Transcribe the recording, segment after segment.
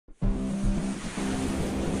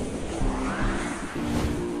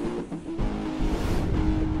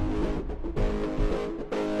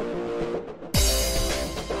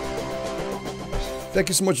Thank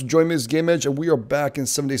you so much for joining me. This is Game Edge, and we are back in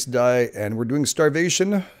 7 Days to Die, and we're doing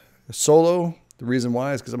Starvation solo. The reason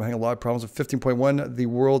why is because I'm having a lot of problems with 15.1. The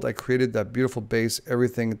world I created, that beautiful base,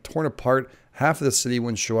 everything torn apart. Half of the city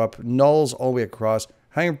wouldn't show up. Nulls all the way across.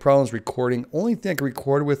 Having problems recording. Only thing I can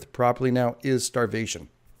record with properly now is Starvation.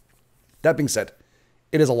 That being said,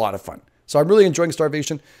 it is a lot of fun. So I'm really enjoying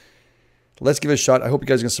Starvation. Let's give it a shot. I hope you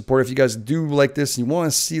guys are going to support it. If you guys do like this, and you want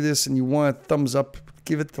to see this, and you want a thumbs up,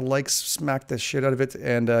 give it the likes, smack the shit out of it.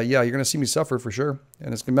 And yeah, you're going to see me suffer for sure.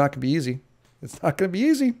 And it's not going to be easy. It's not going to be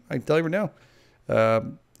easy. I can tell you right now.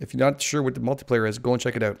 If you're not sure what the multiplayer is, go and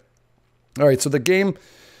check it out. All right, so the game,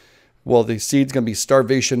 well, the seed's going to be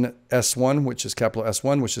Starvation S1, which is capital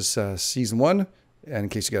S1, which is Season 1. And in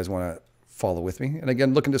case you guys want to follow with me. And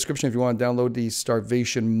again, look in the description if you want to download the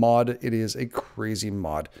Starvation mod. It is a crazy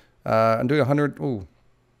mod. I'm doing 100. Ooh,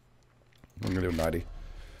 I'm going to do 90.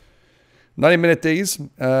 90-minute days,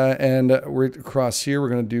 and we're across here. We're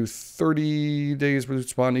going to do 30 days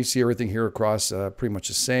respawn. You see everything here across pretty much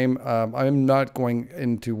the same. I'm not going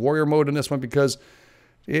into warrior mode in this one because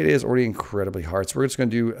it is already incredibly hard. So we're just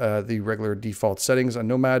going to do the regular default settings on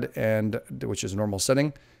Nomad, and which is normal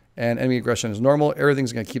setting, and enemy aggression is normal.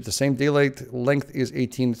 Everything's going to keep the same. Daylight length is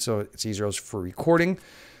 18, so it's easier for recording,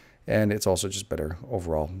 and it's also just better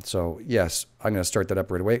overall. So yes, I'm going to start that up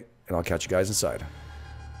right away, and I'll catch you guys inside.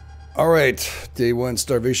 All right, day one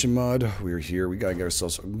Starvation mod. We're here. We gotta get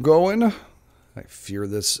ourselves going. I fear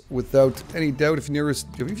this without any doubt. If you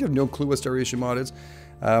have no clue what Starvation mod is,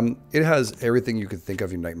 it has everything you could think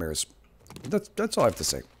of in nightmares. That's all I have to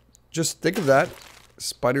say. Just think of that: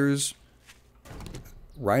 spiders,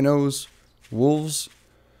 rhinos, wolves,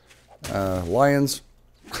 lions,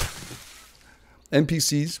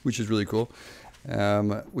 NPCs, which is really cool,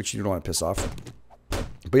 which you don't want to piss off.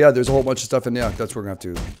 But yeah, there's a whole bunch of stuff in there. That's what we're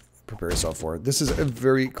gonna have to prepare yourself for. This is a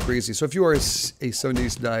very crazy. So if you are a 7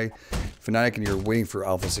 Days to Die fanatic and you're waiting for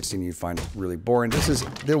Alpha 16 you find it really boring, this is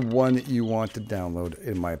the one you want to download,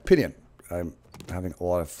 in my opinion. I'm having a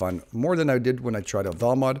lot of fun, more than I did when I tried out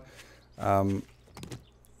Valmod.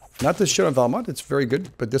 Not this shit on Valmod, it's very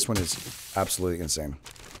good, but this one is absolutely insane.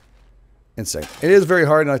 Insane. It is very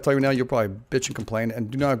hard, and I tell you now, you'll probably bitch and complain, and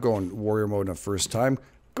do not go in warrior mode the first time.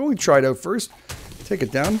 Go and try it out first. Take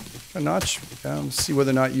it down a notch. See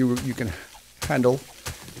whether or not you can handle.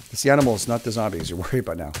 It's the animals, not the zombies you're worried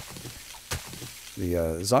about now.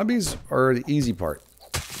 The zombies are the easy part.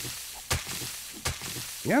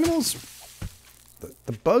 The animals,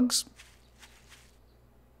 the bugs,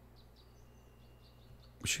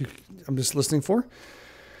 which I'm just listening for,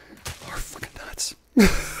 are fucking nuts.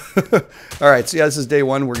 All right, so yeah, this is day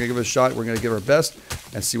one. We're going to give it a shot. We're going to give our best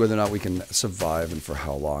and see whether or not we can survive and for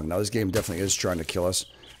how long. Now, this game definitely is trying to kill us.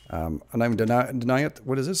 I'm not even denying it.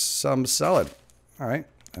 What is this? Some salad. All right.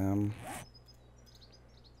 New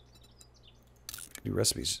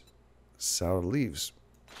recipes. Salad leaves.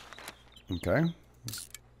 Okay.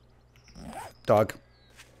 Dog.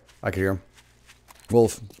 I can hear him.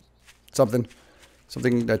 Wolf. Something.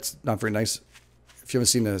 Something that's not very nice. If you haven't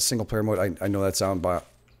seen a single player mode, I know that sound, but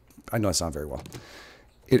I know that sound very well.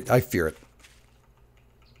 I fear it.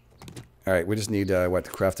 All right, we just need to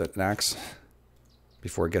craft an axe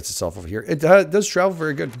before it gets itself over here. It does travel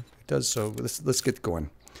very good. It does. So let's get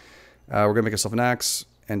going. We're gonna make ourselves an axe,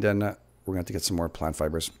 and then we're gonna have to get some more plant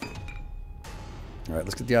fibers. All right,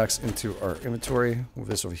 let's get the axe into our inventory. Move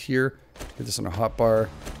this over here. Get this on our hotbar.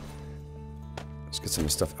 Let's get some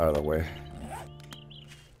of the stuff out of the way.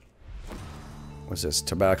 What's this?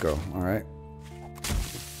 Tobacco. All right.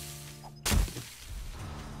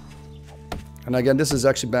 And again, this is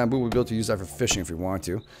actually bamboo. We'll be able to use that for fishing if we want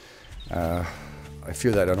to. I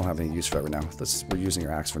fear that I don't have any use for it right now. We're using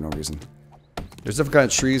your axe for no reason. There's different kind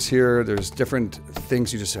of trees here. There's different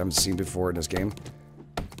things you just haven't seen before in this game.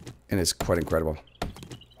 And it's quite incredible.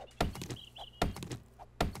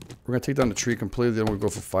 We're going to take down the tree completely. Then we'll go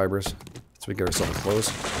for fibers. So we get ourselves close.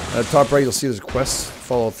 At the top right, you'll see there's quests.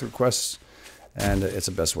 Follow through quests. And it's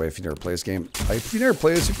the best way if you never play this game. If you never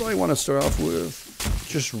play this, you probably want to start off with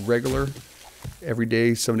just regular,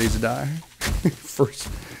 everyday 7 Days to Die. First,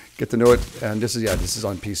 get to know it. And this is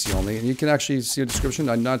on PC only. And you can actually see a description.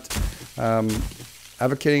 I'm not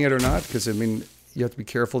advocating it or not, because I mean, you have to be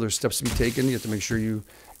careful. There's steps to be taken. You have to make sure you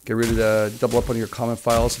get rid of the double up on your comment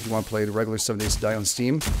files if you want to play the regular 7 Days to Die on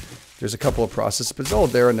Steam. There's a couple of processes, but it's all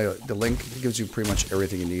there in the link. It gives you pretty much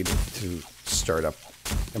everything you need to start up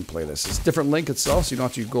and play this. It's a different link itself, so you don't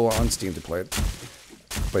have to go on Steam to play it.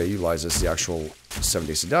 But it utilizes the actual 7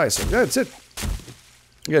 Days to Die. So yeah, that's it.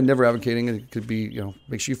 Again, never advocating. It could be, you know,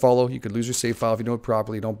 make sure you follow. You could lose your save file if you do it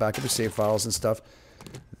properly. Don't back up your save files and stuff.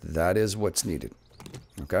 That is what's needed.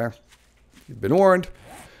 Okay? You've been warned.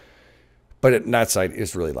 But at that side,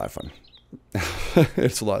 it's really a lot of fun.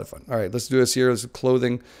 It's a lot of fun. All right, let's do this here as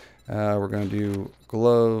clothing. We're going to do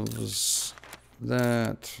gloves,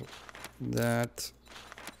 that. Let's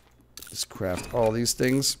craft all these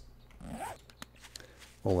things.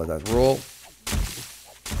 We'll let that roll.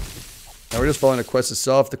 Now we're just following the quest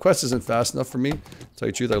itself. The quest isn't fast enough for me. To tell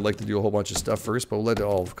you the truth, I'd like to do a whole bunch of stuff first, but we'll let it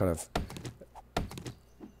all kind of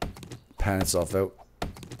pan itself out.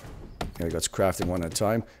 There we go, it's crafting one at a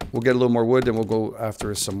time. We'll get a little more wood, then we'll go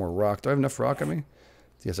after some more rock. Do I have enough rock on me?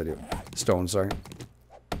 Yes, I do. Stone, sorry.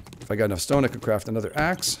 If I got enough stone, I could craft another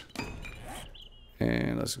axe.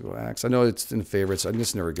 And let's go axe. I know it's in favorites. I'm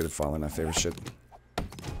just never good at following that favorite shit.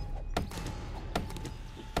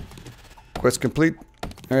 Quest complete.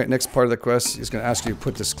 Alright, next part of the quest is going to ask you to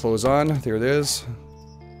put this clothes on. There it is.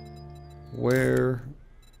 Where?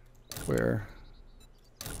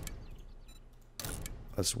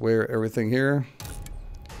 Let's wear everything here.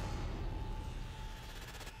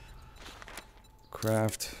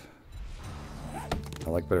 Craft. I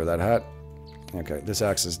like better that hat. Okay, this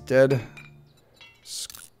axe is dead.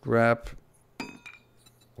 Scrap.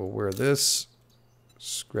 We'll wear this.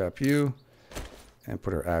 Scrap you. And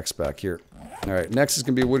put our axe back here. Alright, next is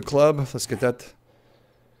going to be a wood club. Let's get that.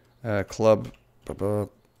 Club.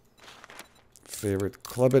 Favorite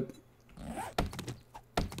club it.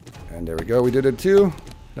 And there we go. We did it too.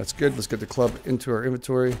 That's good. Let's get the club into our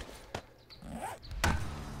inventory.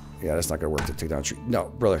 Yeah, that's not going to work to take down a tree. No,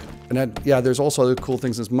 brother. And then, yeah, there's also other cool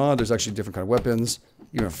things in this mod. There's actually different kind of weapons.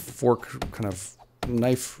 Even a fork, kind of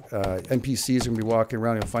knife. NPCs are going to be walking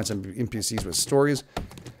around. You'll find some NPCs with stories.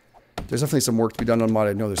 There's definitely some work to be done on mod.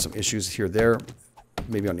 I know there's some issues here there.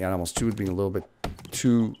 Maybe on the animals too, being a little bit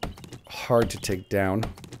too hard to take down.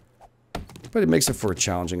 But it makes it for a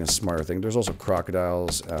challenging and smarter thing. There's also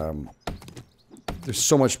crocodiles. There's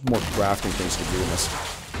so much more crafting things to do in this.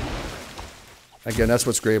 Again, that's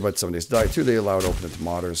what's great about 7 Days to Die too. They allow it open it to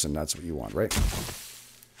modders, and that's what you want, right?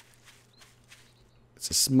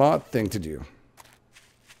 It's a smart thing to do.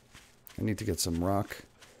 I need to get some rock.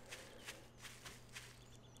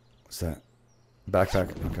 What's that?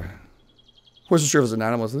 Backpack. Okay. Wasn't sure if it was an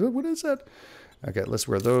animal. What is that? Okay, let's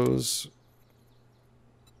wear those.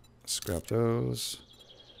 Scrap those.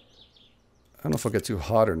 I don't know if I'll get too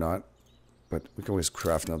hot or not, but we can always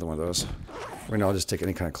craft another one of those. Right now, I'll just take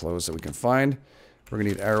any kind of clothes that we can find. We're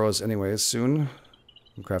going to need arrows anyways soon.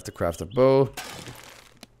 We'll craft a bow.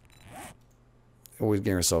 Always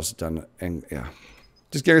getting ourselves done, and yeah,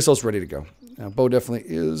 just get yourselves ready to go. Bow definitely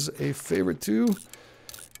is a favorite too.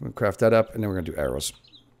 We're going to craft that up, and then we're going to do arrows.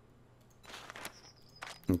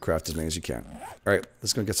 And craft as many as you can. Alright,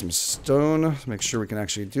 let's go get some stone. Make sure we can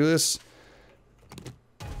actually do this.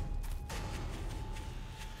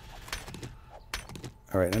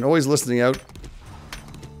 Alright, and always listening out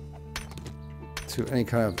to any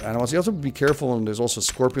kind of animals. You also have to be careful, and there's also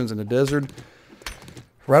scorpions in the desert.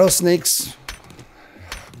 Rattlesnakes.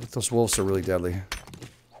 Those wolves are really deadly.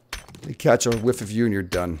 They catch a whiff of you and you're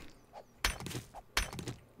done.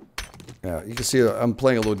 Yeah, you can see I'm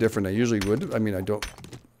playing a little different than I usually would. I mean,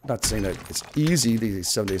 not saying that it's easy, these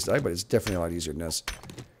 7 Days to Die, but it's definitely a lot easier than this.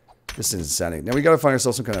 This is insanity. Now we got to find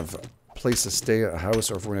ourselves some kind of place to stay, a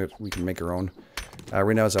house, or if we can make our own.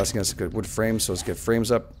 Right now it's asking us to get wood frames, so let's get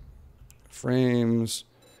frames up. Frames.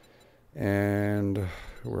 And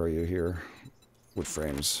where are you here? Wood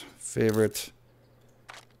frames. Favorite.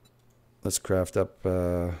 Let's craft up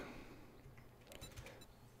while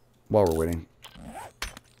we're waiting.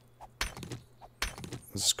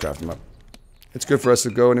 Let's just craft them up. It's good for us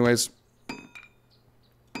to go anyways.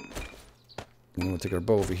 And we'll take our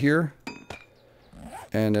bow over here.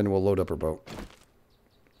 And then we'll load up our bow.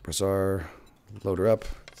 Press R. Load her up.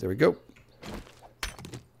 There we go.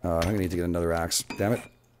 I'm going to need to get another axe. Damn it.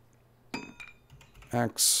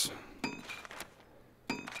 Axe.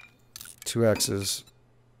 2 axes.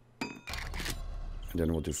 And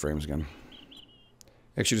then we'll do frames again.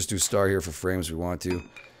 Actually, just do star here for frames if we want to.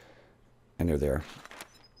 And they're there.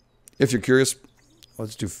 If you're curious,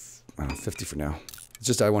 let's do 50 for now. It's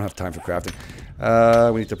just I won't have time for crafting.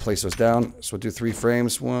 We need to place those down. So we'll do 3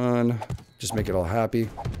 frames. 1. Just make it all happy.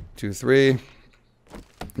 2, 3. And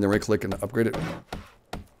then right click and upgrade it.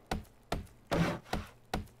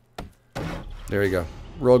 There you go.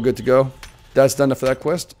 We're all good to go. That's done for that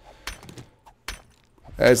quest.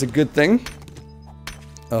 It's a good thing.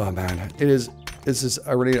 Oh man, it is. This is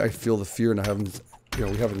already. I feel the fear, and I haven't. You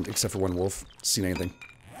know, we haven't, except for one wolf, seen anything.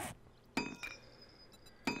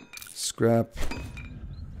 Scrap.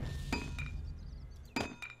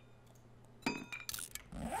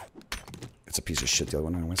 It's a piece of shit, the other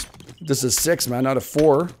one, anyways. This is 6, man, not a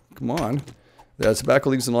 4. Come on. Yeah, tobacco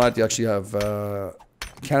leaves in a lot. You actually have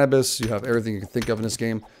cannabis. You have everything you can think of in this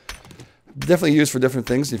game. Definitely used for different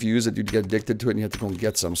things. If you use it, you get addicted to it and you have to go and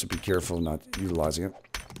get some, so be careful not utilizing it.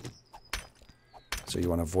 So you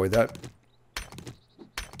want to avoid that.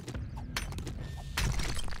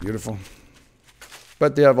 Beautiful.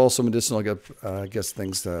 But they have also medicinal, I guess,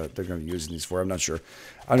 things that they're going to be using these for. I'm not sure.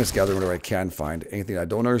 I'm just gathering whatever I can find. Anything I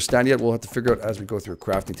don't understand yet, we'll have to figure out as we go through a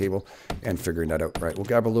crafting table and figuring that out. Right, we'll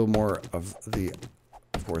grab a little more of the,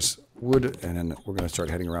 of course, wood, and then we're going to start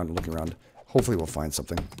heading around and looking around. Hopefully we'll find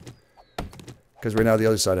something. Because right now the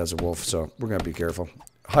other side has a wolf, so we're going to be careful.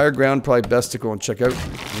 Higher ground, probably best to go and check out.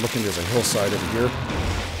 I'm looking, there's a hillside over here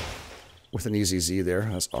with an easy Z there.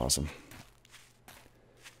 That's awesome.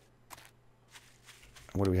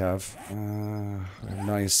 What do we have?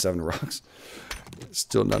 97 rocks.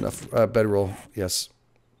 Still not enough. Bedroll, yes.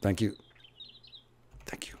 Thank you.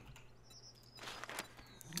 Thank you.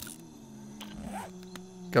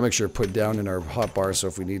 Gotta make sure to put down in our hotbar so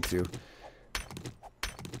if we need to.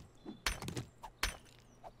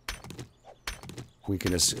 We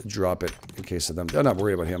can just drop it in case of them. I'm not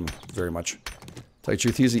worried about him very much. Tell you the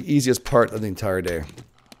truth, he's the easiest part of the entire day.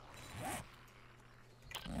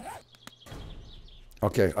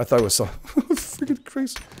 Okay, I thought it was so freaking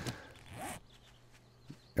crazy.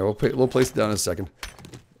 Yeah, we'll place it down in a second.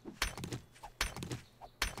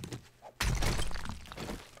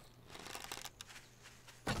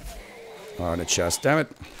 Oh, and a chest, damn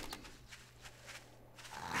it.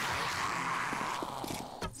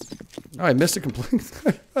 Oh, I missed it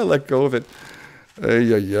completely. I let go of it.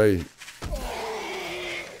 Ay, ay, ay.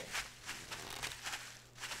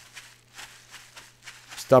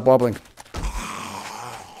 Stop wobbling.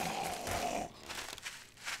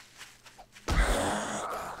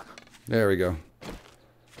 There we go.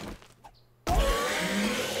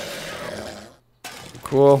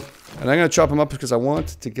 Cool. And I'm going to chop him up because I want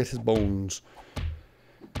to get his bones.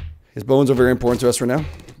 His bones are very important to us right now.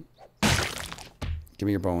 Give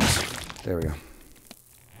me your bones. There we go.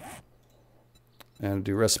 And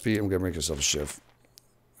do recipe. I'm going to make yourself a shiv.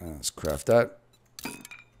 Let's craft that.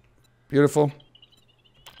 Beautiful.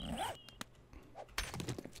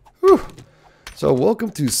 Whew. So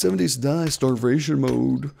welcome to 7 Days to Die Starvation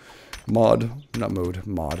mode. Mod.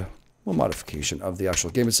 Well, modification of the actual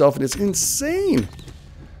game itself. And it's insane.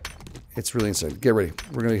 It's really insane. Get ready.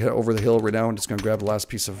 We're going to head over the hill right now. I'm just going to grab the last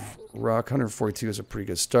piece of rock. 142 is a pretty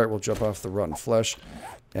good start. We'll jump off the rotten flesh.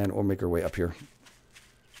 And we'll make our way up here.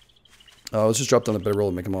 Let's just drop down the bedroll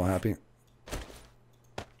and make them all happy.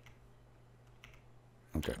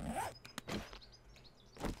 Okay.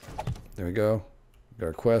 There we go. Got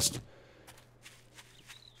our quest.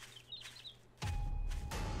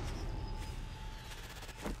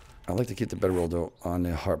 I like to keep the bedroll though on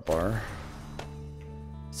the heart bar.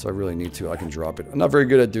 So I really need to. I can drop it. I'm not very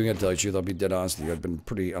good at doing it, to tell you the truth. I'll be dead honest with you. I've been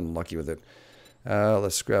pretty unlucky with it.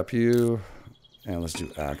 Let's scrap you. And let's do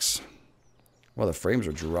axe. Well, the frames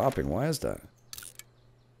are dropping. Why is that?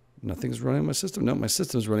 Nothing's running in my system. No, my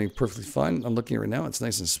system's running perfectly fine. I'm looking at it right now. It's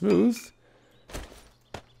nice and smooth.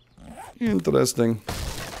 Interesting.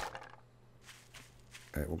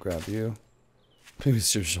 Alright, we'll grab you. Maybe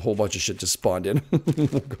there's a whole bunch of shit just spawned in.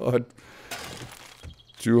 Oh god.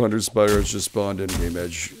 200 spiders just spawned in Game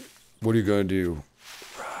Edge. What are you going to do?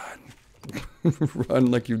 Run.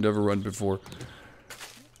 Run like you've never run before.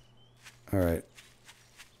 Alright.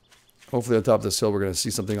 Hopefully on top of this hill we're going to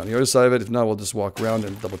see something on the other side of it. If not, we'll just walk around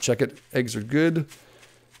and double check it. Eggs are good.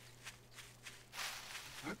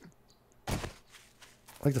 I'd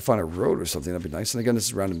like to find a road or something. That'd be nice. And again, this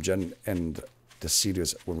is random gen and the seed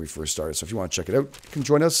is when we first started. So if you want to check it out, you can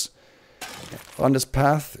join us on this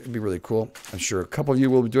path. It'd be really cool. I'm sure a couple of you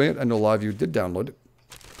will be doing it. I know a lot of you did download it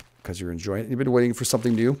because you're enjoying it. You've been waiting for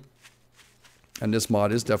something new. And this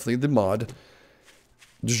mod is definitely the mod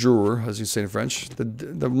du jour, as you say in French.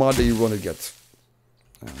 The mod that you want to get.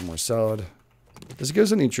 More salad. Does it give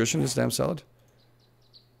us any nutrition, this damn salad?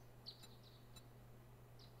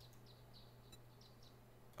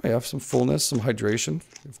 I have some fullness, some hydration.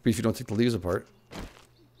 If you don't take the leaves apart.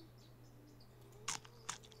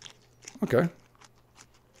 Okay.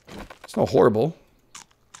 It's not horrible.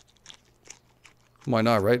 Why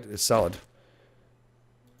not, right? It's salad.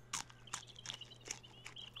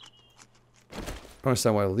 I don't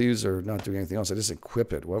understand why the leaves are not doing anything else. I just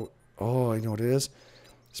equip it. What? Oh, I know what it is.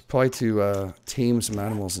 It's probably to tame some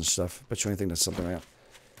animals and stuff. Bet you anything that's something like that.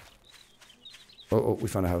 Oh, we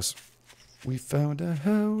found a house. We found a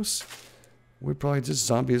house. We're probably just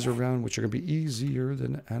zombies around, which are going to be easier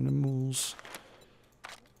than animals.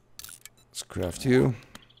 Let's craft you.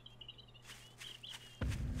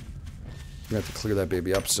 You have to clear that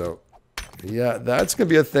baby up, so Yeah, that's going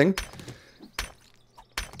to be a thing.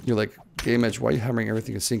 You're like, Game Edge, why are you hammering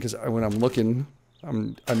everything you've seen? Because when I'm looking,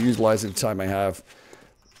 I'm utilizing the time I have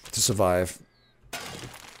to survive.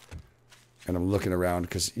 And I'm looking around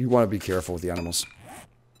because you want to be careful with the animals.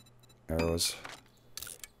 Arrows.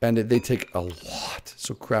 And they take a lot.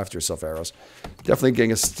 So craft yourself arrows. Definitely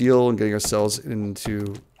getting a steel and getting ourselves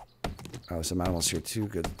into... Oh, some animals here too.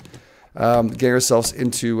 Good. Getting ourselves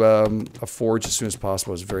into a forge as soon as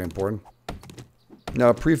possible is very important. Now,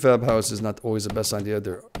 a prefab house is not always the best idea.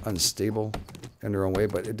 They're unstable in their own way,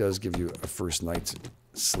 but it does give you a first night's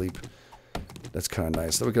sleep. That's kind of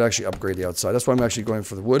nice. So we could actually upgrade the outside. That's why I'm actually going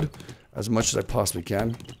for the wood as much as I possibly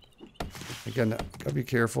can. Again, gotta be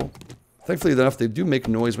careful. Thankfully enough, they do make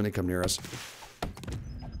noise when they come near us.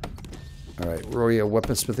 All right, we're already at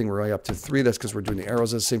weaponsmithing. We're already up to 3. That's because we're doing the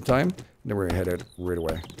arrows at the same time. And then we're gonna head out right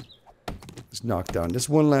away. Let's knock down this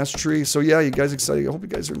one last tree. So yeah, you guys excited? I hope you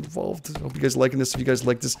guys are involved. I hope you guys liking this. If you guys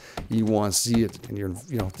like this, you want to see it, and you're,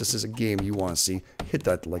 you know, this is a game you want to see. Hit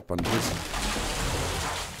that like button, please.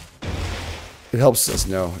 It helps us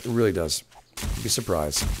know. It really does. You'd be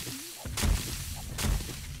surprised.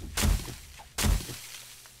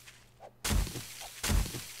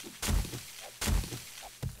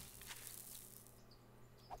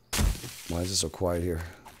 Why is it so quiet here?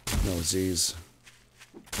 No Z's.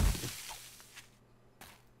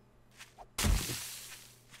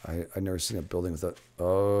 I've never seen a building with that.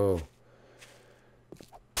 Oh.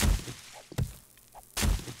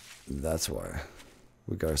 That's why.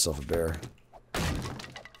 We got ourselves a bear.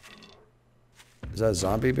 Is that a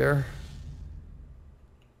zombie bear?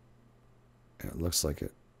 Yeah, it looks like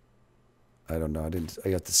it. I don't know. I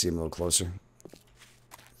got to see him a little closer.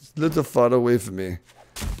 It's a little far away from me.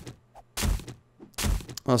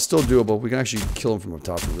 Well, it's still doable. We can actually kill him from up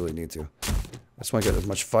top if we really need to. I just want to get as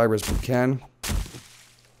much fiber as we can.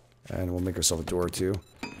 And we'll make ourselves a door too.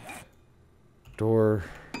 Door.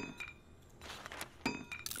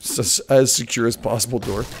 Just as secure as possible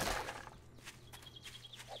door.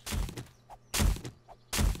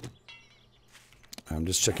 I'm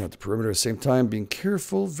just checking out the perimeter at the same time, being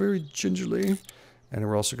careful, very gingerly. And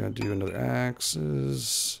we're also going to do another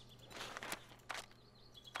axis.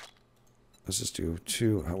 Let's just do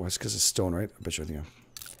 2. Oh, it's because it's stone, right? I bet you. Yeah.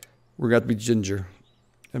 We're going to have to be ginger.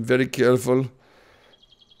 And very careful.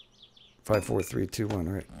 5, 4, 3, 2, 1.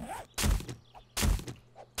 All right.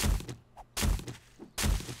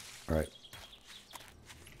 All right.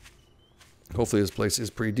 Hopefully this place is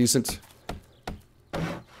pretty decent.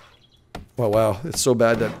 Oh, wow. It's so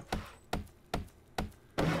bad that...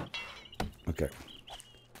 Okay.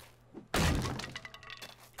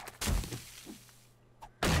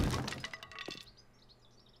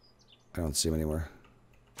 I don't see him anywhere.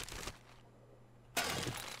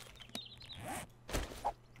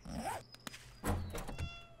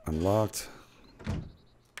 Unlocked.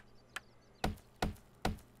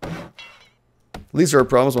 These are our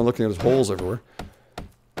problems when I'm looking at his holes everywhere.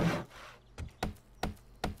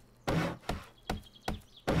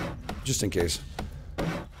 Just in case.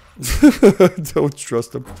 Don't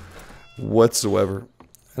trust him whatsoever.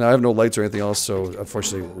 And I have no lights or anything else, so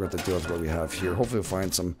unfortunately we're going to have to deal with what we have here. Hopefully we'll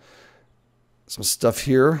find some stuff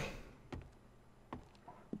here.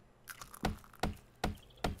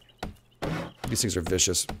 These things are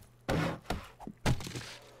vicious.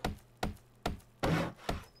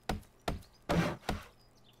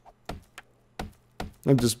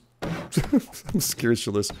 I'm just... I'm scared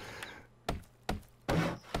shitless.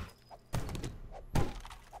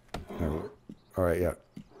 Alright, yeah.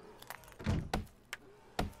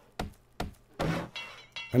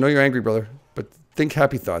 I know you're angry, brother, but think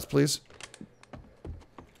happy thoughts, please.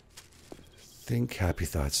 Think happy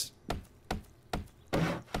thoughts.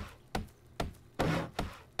 We're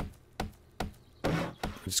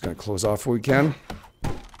just going to close off what we can.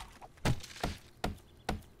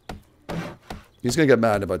 He's going to get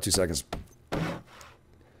mad in about 2 seconds.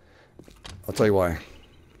 I'll tell you why.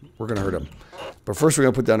 We're going to hurt him. But first we're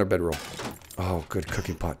going to put down our bedroll. Oh, good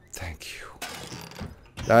cooking pot. Thank you.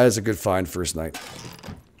 That is a good find first night.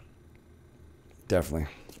 Definitely.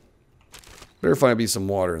 Better find be some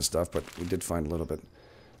water and stuff, but we did find a little bit.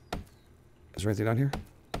 Is there anything down here?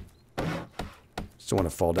 Still want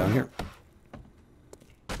to fall down here.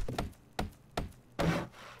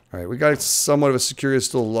 Alright, we got somewhat of a security. There's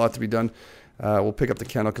still a lot to be done. We'll pick up the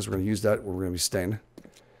candle because we're going to use that where we're going to be staying.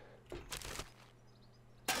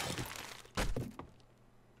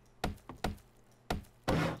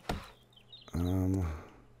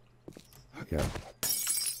 Yeah.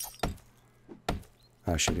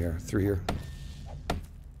 Actually, here. Through here.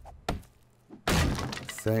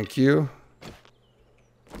 Thank you.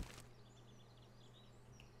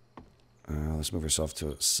 Let's move ourselves to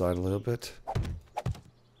the side a little bit.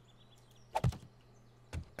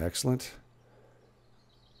 Excellent.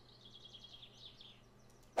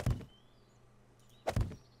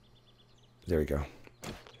 There we go.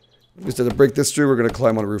 Instead of break this through, we're going to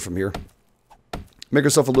climb on the roof from here. Make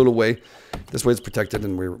ourselves a little way. This way it's protected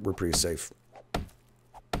and we're pretty safe.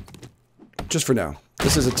 Just for now.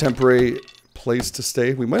 This is a temporary place to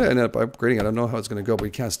stay. We might end up upgrading. I don't know how it's going to go, but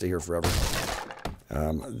we can't stay here forever.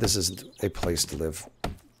 This isn't a place to live.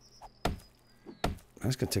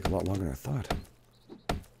 That's going to take a lot longer than I thought.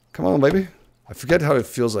 Come on, baby. I forget how it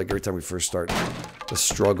feels like every time we first start. The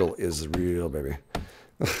struggle is real, baby.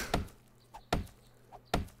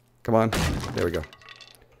 Come on. There we go.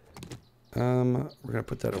 We're going to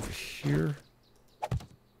put that over here.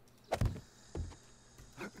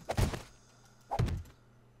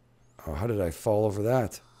 Oh, how did I fall over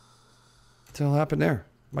that? What the hell happened there?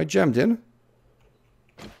 Am I jammed in?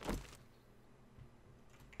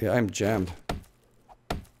 Yeah, I'm jammed.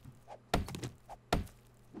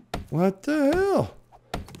 What the hell?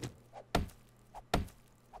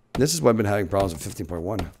 This is why I've been having problems with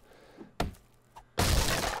 15.1.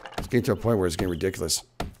 It's getting to a point where it's getting ridiculous.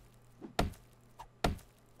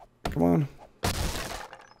 Come on.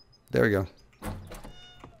 There we go.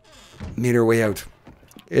 Made our way out.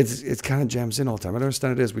 It's kind of jams in all the time. I don't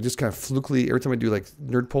understand what it is. We just kind of flukily, every time I do like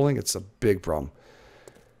nerd polling, it's a big problem.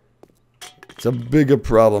 It's a bigger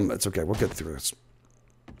problem. It's okay. We'll get through this.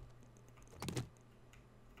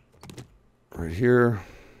 Right here.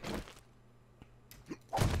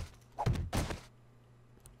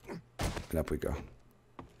 And up we go.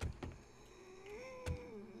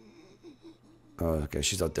 Oh, okay.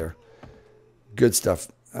 She's out there. Good stuff.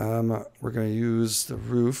 We're going to use the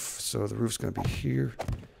roof. So the roof's going to be here.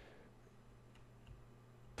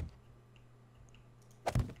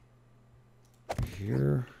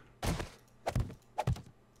 Here.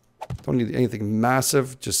 Don't need anything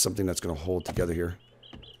massive, just something that's going to hold together here.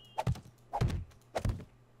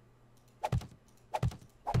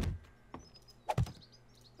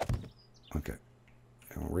 Okay.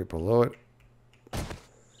 And right below it.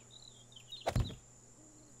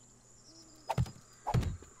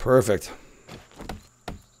 Perfect.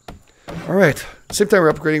 All right. Same time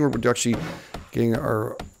we're upgrading, we're actually getting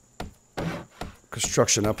our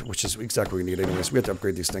construction up, which is exactly what we need anyways. We have to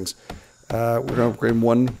upgrade these things. We're going to upgrade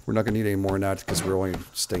one. We're not going to need any more than that because we're only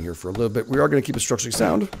staying here for a little bit. We are going to keep it structurally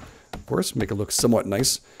sound, of course, make it look somewhat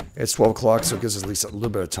nice. It's 12 o'clock, so it gives us at least a little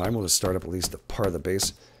bit of time. We'll just start up at least a part of the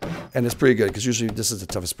base. And it's pretty good because usually this is the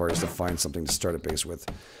toughest part, is to find something to start a base with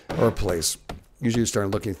or a place. Usually you start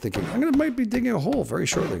looking, thinking, might be digging a hole very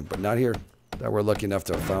shortly, but not here. That we're lucky enough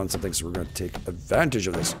to have found something, so we're going to take advantage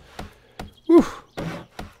of this. Whew.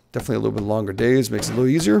 Definitely a little bit longer days, makes it a little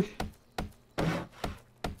easier.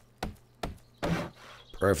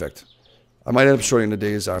 Perfect. I might end up shortening the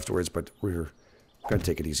days afterwards, but we're going to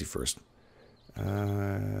take it easy first.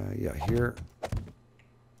 Yeah, here.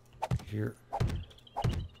 Here.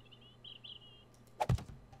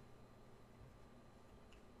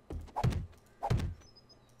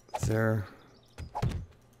 There.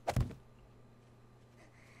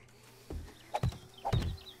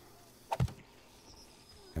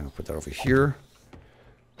 And I'll put that over here.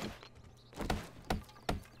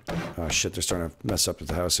 Oh shit, they're starting to mess up with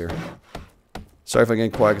the house here. Sorry if I'm getting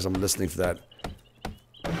quiet because I'm listening for that.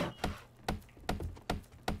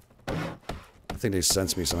 I think they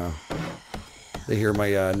sense me somehow. They hear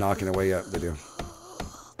my knocking away. Yeah, they do.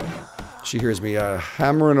 She hears me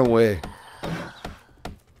hammering away.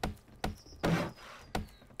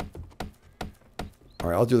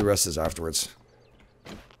 Alright, I'll do the rest of this afterwards.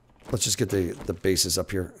 Let's just get the bases up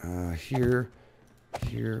here. Here.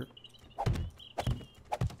 Here.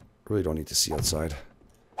 Really don't need to see outside.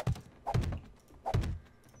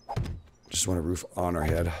 Just want a roof on our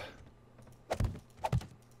head.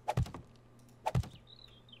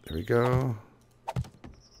 There we go.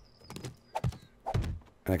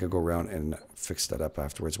 And I could go around and fix that up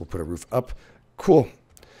afterwards. We'll put a roof up. Cool.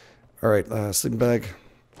 Alright, sleeping bag.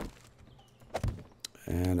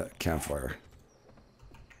 And a campfire.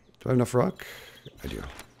 Do I have enough rock? I do.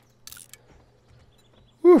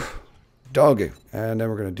 Whew. Doggy. And then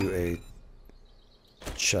we're going to do a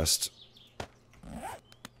chest.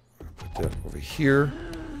 Put that over here.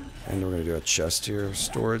 And we're going to do a chest here.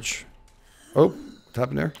 Storage. Oh, what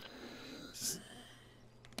happened there?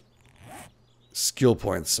 Skill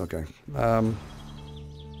points. Okay.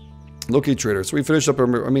 Locate trader. So we finished up our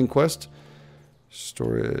main quest.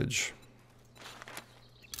 Storage.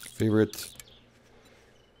 Favorite.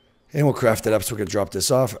 And we'll craft it up so we can drop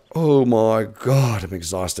this off. Oh my god, I'm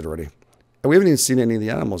exhausted already. And we haven't even seen any of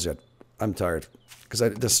the animals yet. I'm tired. Because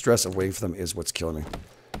the stress of waiting for them is what's killing me.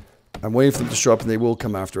 I'm waiting for them to show up and they will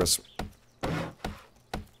come after us.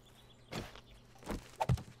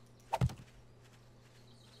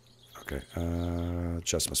 Okay,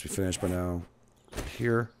 chest must be finished by now. Right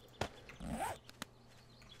here.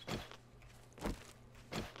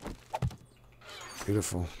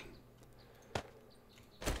 Beautiful.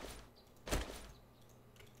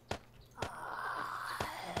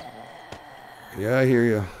 Yeah, I hear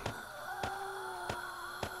you.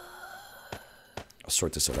 I'll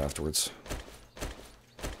sort this out afterwards.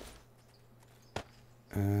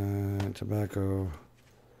 And tobacco.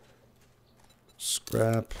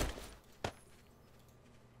 Scrap.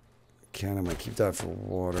 Can I might keep that for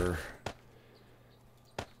water.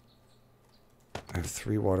 I have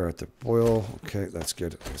 3 water at the boil. Okay, that's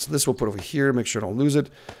good. Okay, so this we'll put over here. Make sure I don't lose it.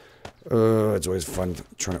 It's always fun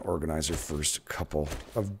trying to organize your first couple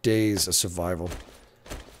of days of survival.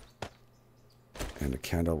 And a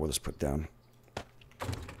candle we'll just put down.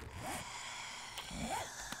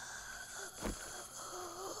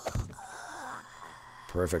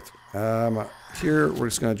 Perfect. Here we're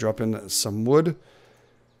just going to drop in some wood.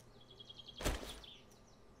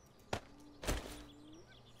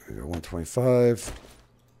 We go 125.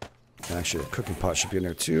 And actually, a cooking pot should be in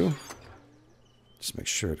there too. Just make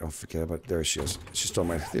sure I don't forget about. There she is. She's still in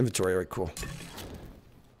my inventory. All right, cool.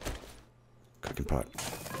 Cooking pot.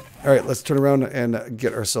 All right, let's turn around and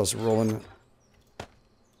get ourselves rolling.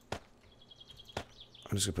 I'm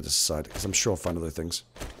just gonna put this aside because I'm sure I'll find other things.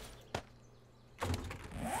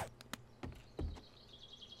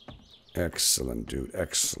 Excellent, dude.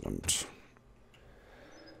 Excellent.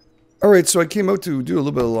 All right, so I came out to do a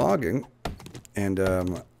little bit of logging, and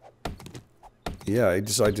yeah, I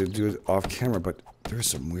decided to do it off camera, but there's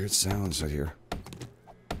some weird sounds out here.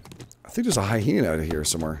 I think there's a hyena out of here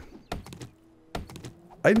somewhere.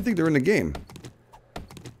 I didn't think they were in the game.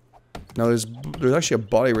 Now there's actually a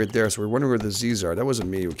body right there, so we're wondering where the Z's are. That wasn't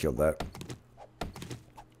me who killed that.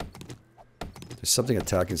 There's something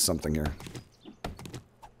attacking something here.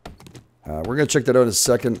 We're gonna check that out in a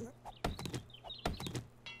second.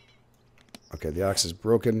 Okay, the axe is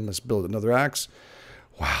broken. Let's build another axe.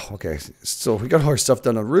 Wow, okay. So we got all our stuff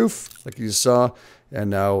done on the roof, like you saw. And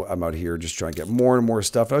now I'm out here just trying to get more and more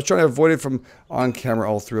stuff. I was trying to avoid it from on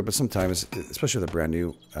camera all through, but sometimes, especially with a brand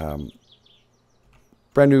new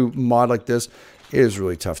mod like this, it is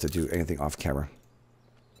really tough to do anything off camera.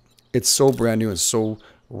 It's so brand new and so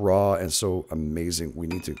raw and so amazing. We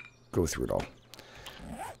need to go through it all.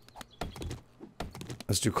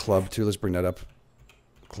 Let's do club too. Let's bring that up.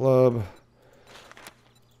 Club.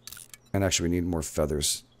 And actually we need more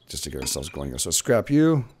feathers just to get ourselves going here. So scrap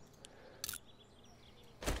you.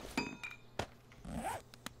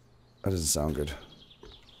 That doesn't sound good.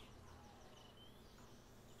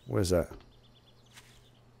 What is that?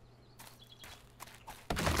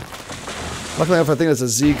 Luckily enough, I think that's a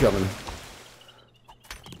Z coming.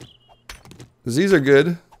 The Z's are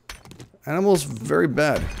good. Animals, very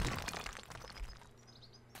bad.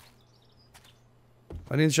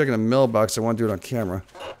 I need to check in a mailbox. I want to do it on camera.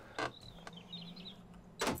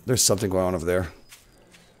 There's something going on over there.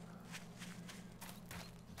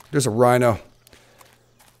 There's a rhino.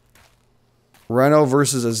 Rhino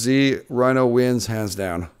versus a Z. Rhino wins, hands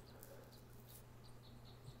down.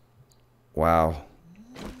 Wow.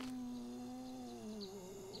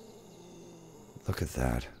 Look at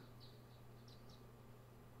that.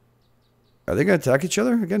 Are they going to attack each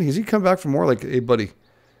other again? Has he come back for more? Like, hey, buddy.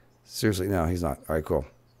 Seriously, no, he's not. All right, cool.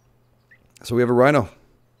 So we have a rhino.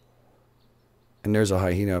 And there's a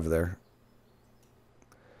hyena over there.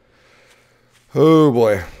 Oh,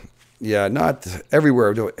 boy. Yeah, not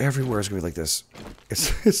everywhere. Everywhere is going to be like this.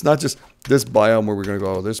 It's not just this biome where we're going to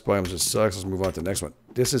go, oh, this biome just sucks. Let's move on to the next one.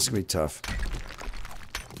 This is going to be tough.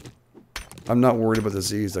 I'm not worried about the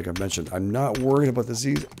Z's, like I mentioned. I'm not worried about the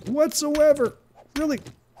Z's whatsoever. Really.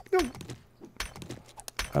 No.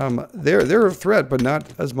 They're a threat, but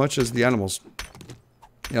not as much as the animals.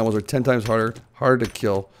 The animals are 10 times harder to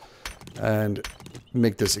kill, and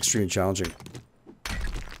make this extremely challenging.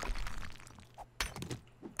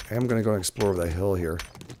 I'm going to go explore over that hill here,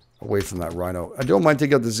 away from that rhino. I don't mind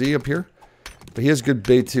taking out the Z up here, but he has good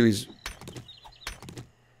bait too.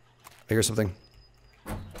 I hear something.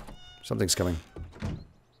 Something's coming.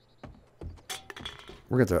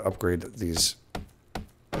 We're going to upgrade these.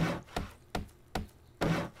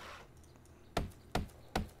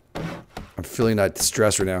 I'm feeling that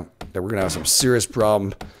stress right now, that we're going to have some serious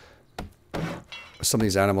problem with some of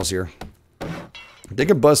these animals here. They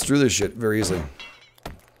can bust through this shit very easily.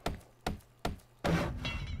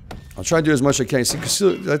 I'll try to do as much as I can. See, 'cause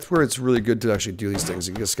that's where it's really good to actually do these things.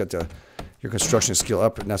 You just got your construction skill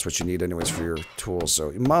up, and that's what you need anyways for your tools. So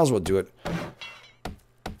you might as well do it.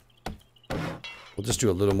 We'll just do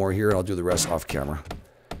a little more here, and I'll do the rest off camera.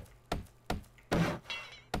 I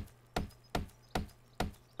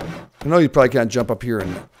know you probably can't jump up here,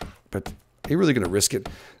 but are you really going to risk it?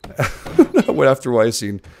 What after what I've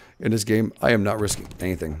seen in this game, I am not risking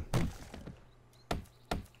anything.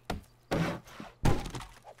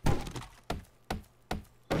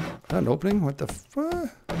 An opening? What the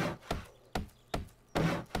fuck?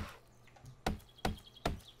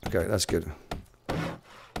 Okay, that's good.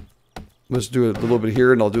 Let's do a little bit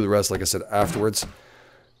here, and I'll do the rest, like I said, afterwards.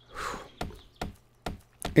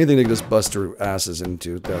 Anything they can just bust their asses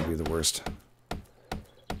into, that would be the worst.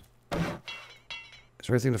 Is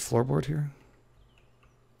there anything in the floorboard here?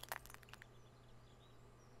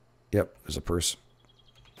 Yep, there's a purse.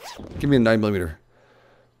 Give me a 9mm.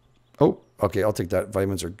 Oh, okay, I'll take that.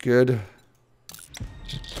 Vitamins are good.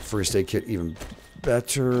 First aid kit, even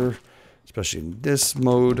better. Especially in this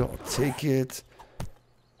mode. I'll take it.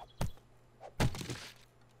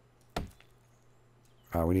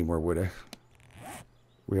 We need more wood, eh?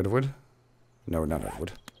 We out of wood? No, we're not out of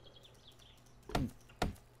wood.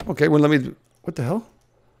 Okay, well, let me... What the hell?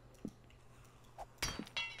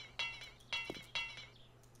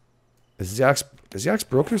 Is the axe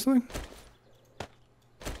broken or something?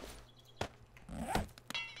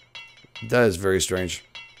 That is very strange.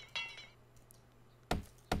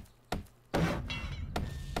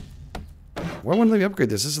 Why wouldn't let me upgrade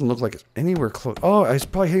this? This doesn't look like it's anywhere close. Oh, I was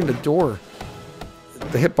probably hitting the door.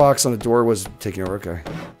 The hitbox on the door was taking over. Okay.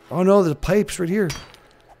 Oh no, the pipes right here.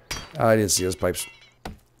 Oh, I didn't see those pipes.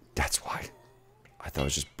 That's why. I thought it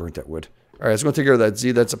was just burnt that wood. All right, let's go take care of that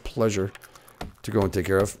Z. That's a pleasure to go and take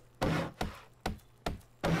care of.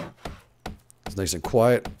 It's nice and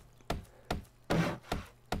quiet.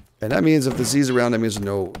 And that means if the Z's around, that means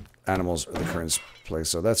no animals are the current place.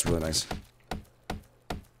 So that's really nice.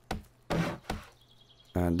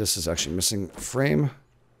 And this is actually missing frame.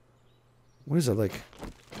 What is that, like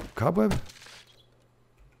cobweb?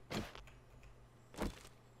 I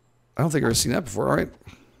don't think I've ever seen that before. All right.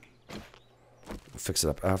 We'll fix it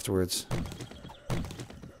up afterwards.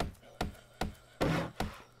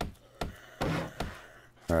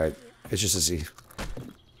 All right. It's just a Z.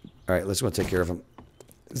 All right. Let's go take care of them.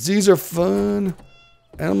 Z's are fun.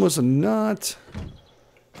 Animals are not.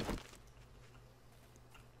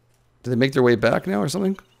 Do they make their way back now or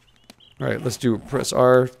something? All right. Let's do press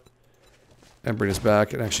R. And bring us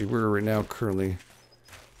back. And actually, we're right now currently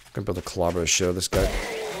going to build a clobber to show this guy.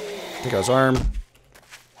 Take out his arm.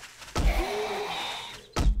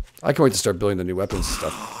 I can't wait to start building the new weapons and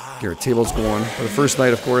stuff. Get our tables going. For the first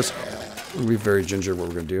night, of course, we'll be very ginger what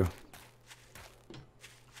we're going to do.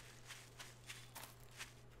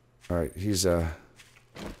 Alright, he's, I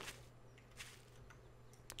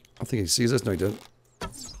don't think he sees us. No, he didn't.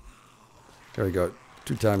 There we go.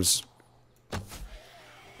 2 times.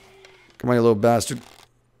 Come on, you little bastard.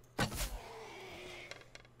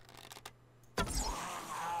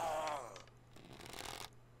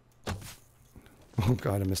 Oh,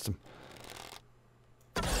 God, I missed him.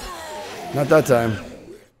 Not that time.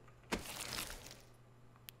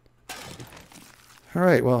 All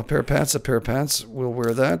right, well, a pair of pants. We'll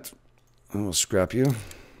wear that. And we'll scrap you.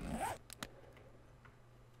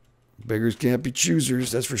 Beggars can't be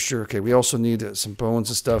choosers, that's for sure. Okay, we also need some bones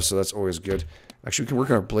and stuff, so that's always good. Actually, we can work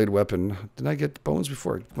on our blade weapon. Didn't I get bones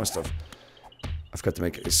before? I must have. I forgot to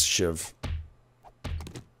make a shiv.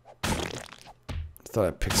 I thought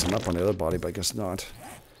I picked some up on the other body, but I guess not.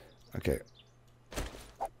 Okay.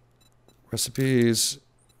 Recipes.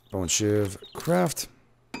 Bone shiv. Craft.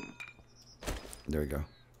 There we go.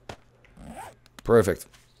 Perfect.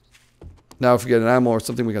 Now, if we get an animal or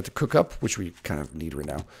something we got to cook up, which we kind of need right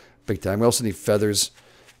now. Big time. We also need feathers.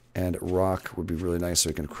 And rock would be really nice so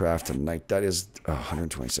we can craft a knight. That is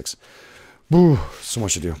 126. Woo, so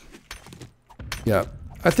much to do. Yeah,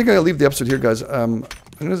 I think I'll leave the episode here, guys. I'm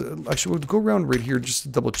gonna actually we'll go around right here just to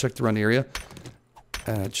double check around the area,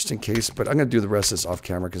 just in case. But I'm gonna do the rest of this off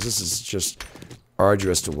camera because this is just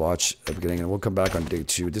arduous to watch at the beginning, and we'll come back on day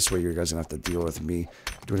 2. This way, you guys are gonna have to deal with me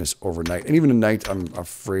doing this overnight, and even at night, I'm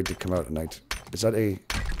afraid to come out at night. Is that a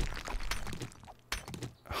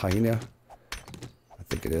hyena? I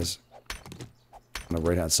think it is. On the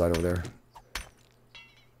right-hand side over there.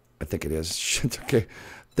 I think it is. Shit, okay.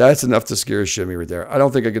 That's enough to scare Shimmy right there. I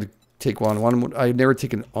don't think I could take one. I've never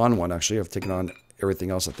taken on one, actually. I've taken on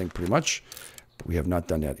everything else, I think, pretty much. But we have not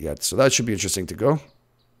done that yet. So that should be interesting to go.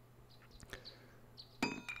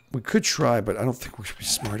 We could try, but I don't think we would be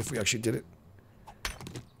smart if we actually did it.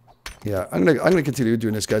 Yeah, I'm gonna continue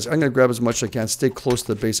doing this, guys. I'm gonna grab as much as I can, stay close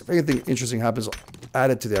to the base. If anything interesting happens, I'll add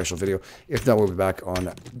it to the actual video. If not, we'll be back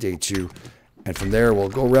on day 2. And from there, we'll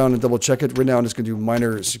go around and double check it. Right now, I'm just gonna do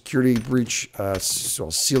minor security breach, so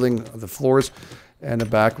sealing of the floors and the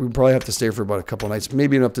back. We probably have to stay for about a couple of nights,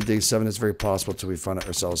 maybe up to day 7. It's very possible until we find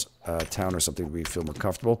ourselves a town or something we feel more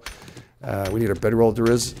comfortable. We need our bedroll.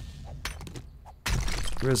 There is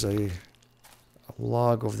a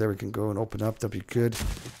log over there we can go and open up. That'd be good.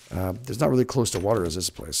 There's not really close to water as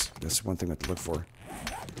this place. That's one thing we have to look for.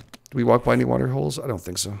 Do we walk by any water holes? I don't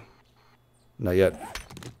think so. Not yet.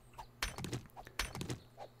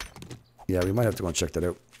 Yeah, we might have to go and check that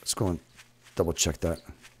out. Let's go and double check that.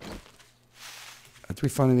 Did we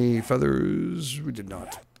find any feathers? We did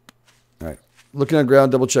not. All right. Looking on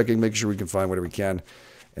ground, double checking, making sure we can find whatever we can.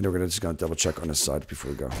 And we're just going to double check on this side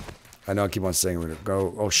before we go. I know I keep on saying we're going to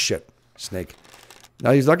go. Oh, shit. Snake.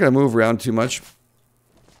 Now, he's not going to move around too much.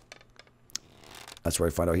 That's where I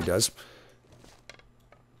find out he does.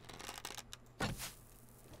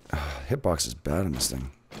 Hitbox is bad on this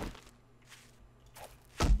thing.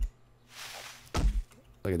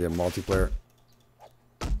 Look at the multiplayer.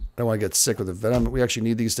 I don't want to get sick with the venom. We actually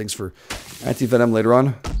need these things for anti-venom later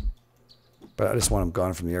on. But I just want them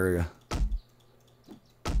gone from the area.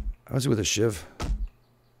 How's he with a shiv?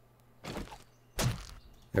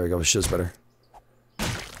 There we go. The shiv's better.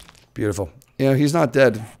 Beautiful. Yeah, he's not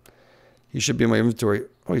dead. He should be in my inventory.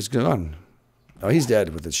 Oh, he's gone. Oh, he's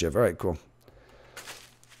dead with the shiv. All right, cool.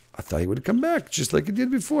 I thought he would have come back just like he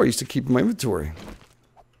did before. He used to keep in my inventory.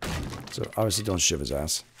 So obviously don't shiv his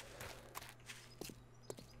ass.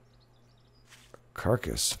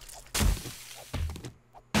 Carcass.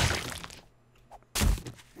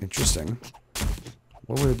 Interesting.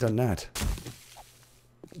 What would have done that?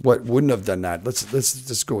 What wouldn't have done that? Let's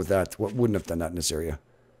just go with that. What wouldn't have done that in this area?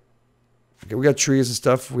 Okay, we got trees and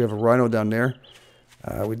stuff. We have a rhino down there.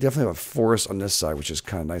 We definitely have a forest on this side, which is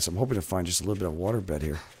kind of nice. I'm hoping to find just a little bit of water bed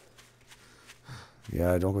here.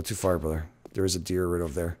 Yeah, don't go too far, brother. There is a deer right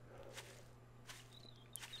over there.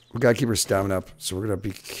 We gotta keep our stamina up, so we're gonna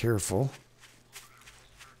be careful.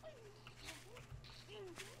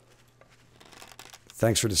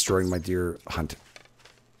 Thanks for destroying my deer hunt.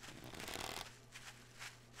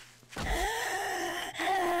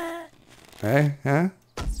 Hey, huh?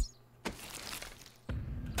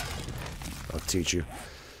 I'll teach you.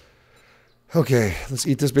 Okay, let's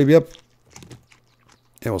eat this baby up.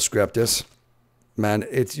 And we'll scrap this. Man,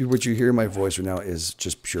 what you hear in my voice right now is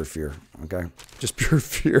just pure fear, okay? Just pure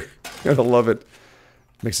fear. I love it.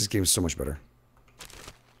 Makes this game so much better.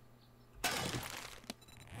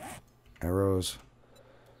 Arrows.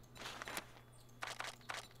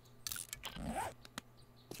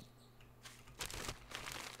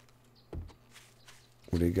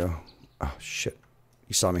 Where did he go? Oh, shit.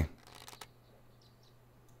 He saw me.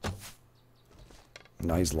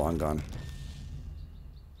 Now he's long gone.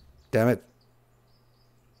 Damn it.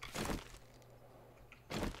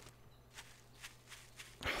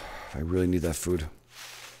 I really need that food.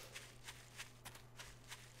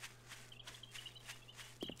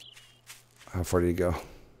 How far did he go?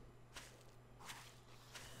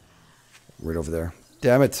 Right over there.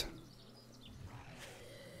 Damn it.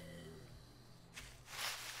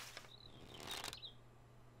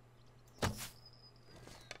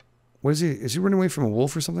 What is he? Is he running away from a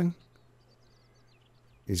wolf or something?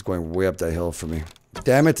 He's going way up that hill for me.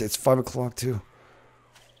 Damn it, it's 5 o'clock too.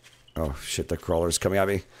 Oh shit, that crawler's coming at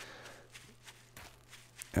me.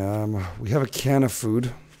 We have a can of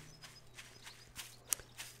food.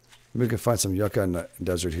 Maybe we can find some yucca in the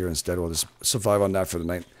desert here instead. We'll just survive on that for the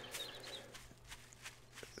night.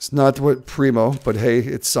 It's not what primo, but hey,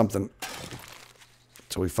 it's something.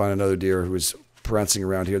 Until we find another deer who is prancing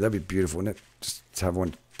around here. That'd be beautiful, wouldn't it? Just to have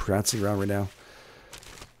one prancing around right now.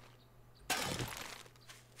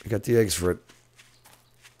 I got the eggs for it.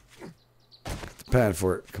 Got the pan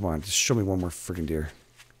for it. Come on, just show me one more freaking deer.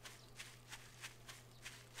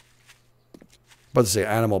 About to say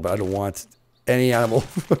animal, but I don't want any animal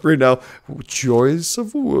right now. Choice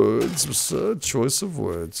of words, sir. Choice of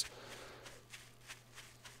words.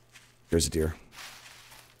 There's a deer.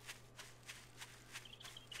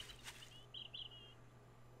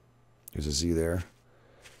 There's a Z there.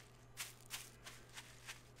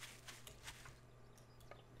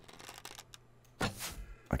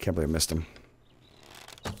 I can't believe I missed him.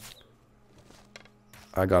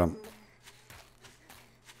 I got him.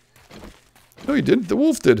 No, he didn't. The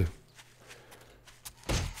wolf did.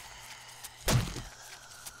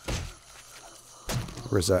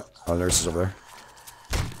 Where's that? Oh, the nurse is over there.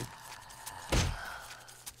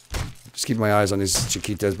 Just keep my eyes on these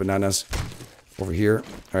chiquitas bananas. over here.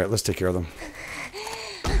 All right, let's take care of them.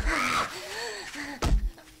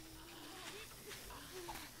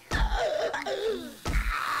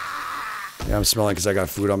 Yeah, I'm smelling because I got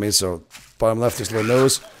food on me. So bottom left, there's a little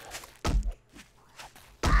nose.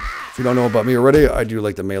 If you don't know about me already, I do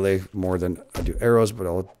like the melee more than I do arrows, but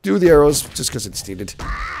I'll do the arrows just because it's needed.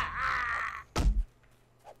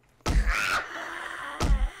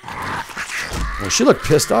 Well, she looked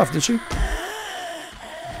pissed off, didn't she?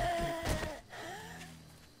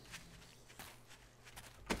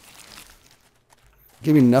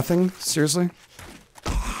 Give me nothing? Seriously?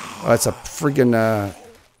 Oh, it's a friggin'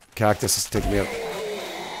 cactus that's taking me out.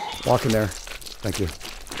 Walk in there. Thank you.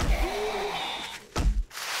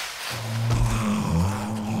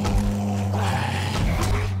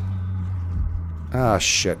 Ah,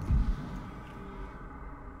 shit.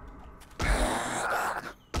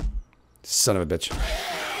 Son of a bitch.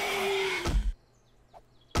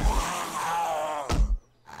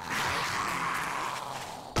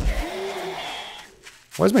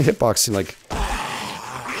 Why does my hitbox seem like...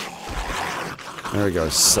 There we go,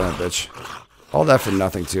 son of a bitch. All that for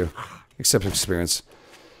nothing, too. Except experience.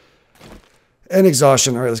 And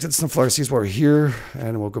exhaustion. Alright, let's get some flower seeds while we're here.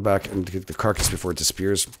 And we'll go back and get the carcass before it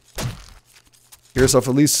disappears. Get yourself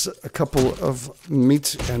at least a couple of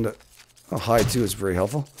meat and a hide, too. Is very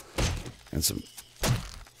helpful. And some...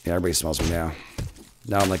 Yeah, everybody smells me now.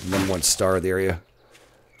 Now I'm like the #1 star of the area.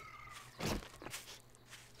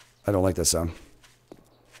 I don't like that sound.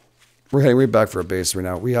 We're heading right back for a base right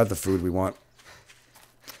now. We have the food we want.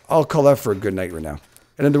 I'll call that for a good night right now.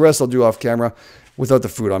 And then the rest I'll do off camera without the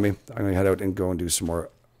food on me. I'm going to head out and go and do some more,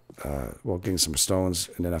 well, getting some stones.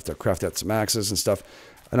 And then I have to craft out some axes and stuff.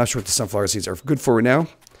 I'm not sure what the sunflower seeds are good for right now.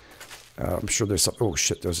 I'm sure there's some... Oh,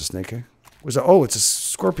 shit, there's a snake, eh? What's that? Oh, it's a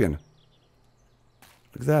scorpion.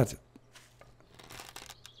 Look at that.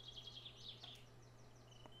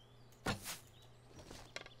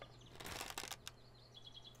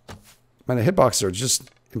 Man, the hitboxes are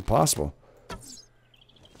just impossible.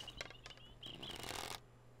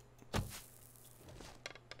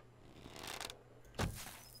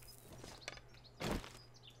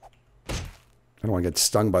 I don't want to get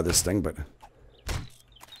stung by this thing, but I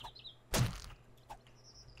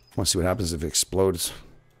want to see what happens if it explodes.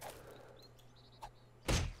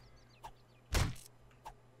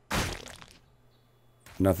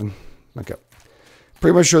 Nothing. Okay.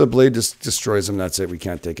 Pretty much sure the blade just destroys him. That's it. We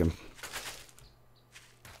can't take him.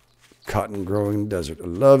 Cotton growing desert. I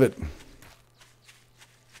love it.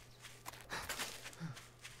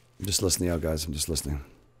 I'm just listening out, guys. I'm just listening.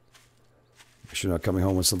 Make sure you're not coming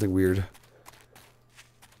home with something weird.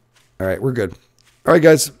 All right, we're good. All right,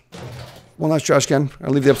 guys. One last trash can. I'll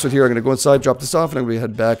leave the episode here. I'm going to go inside, drop this off, and I'm going to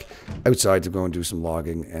head back outside to go and do some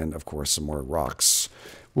logging and, of course, some more rocks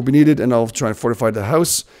will be needed, and I'll try and fortify the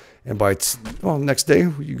house. And by next day,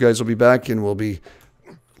 you guys will be back, and we'll be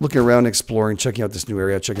looking around, exploring, checking out this new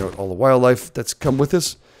area, checking out all the wildlife that's come with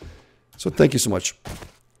us. So thank you so much.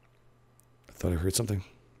 I thought I heard something.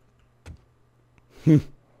 Man,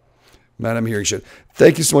 I'm hearing shit.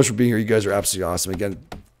 Thank you so much for being here. You guys are absolutely awesome. Again,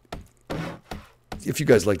 if you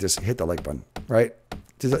guys like this, hit the like button, right?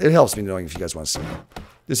 It helps me knowing if you guys want to see more.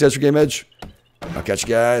 This is for Game Edge. I'll catch you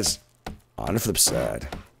guys on the flip side.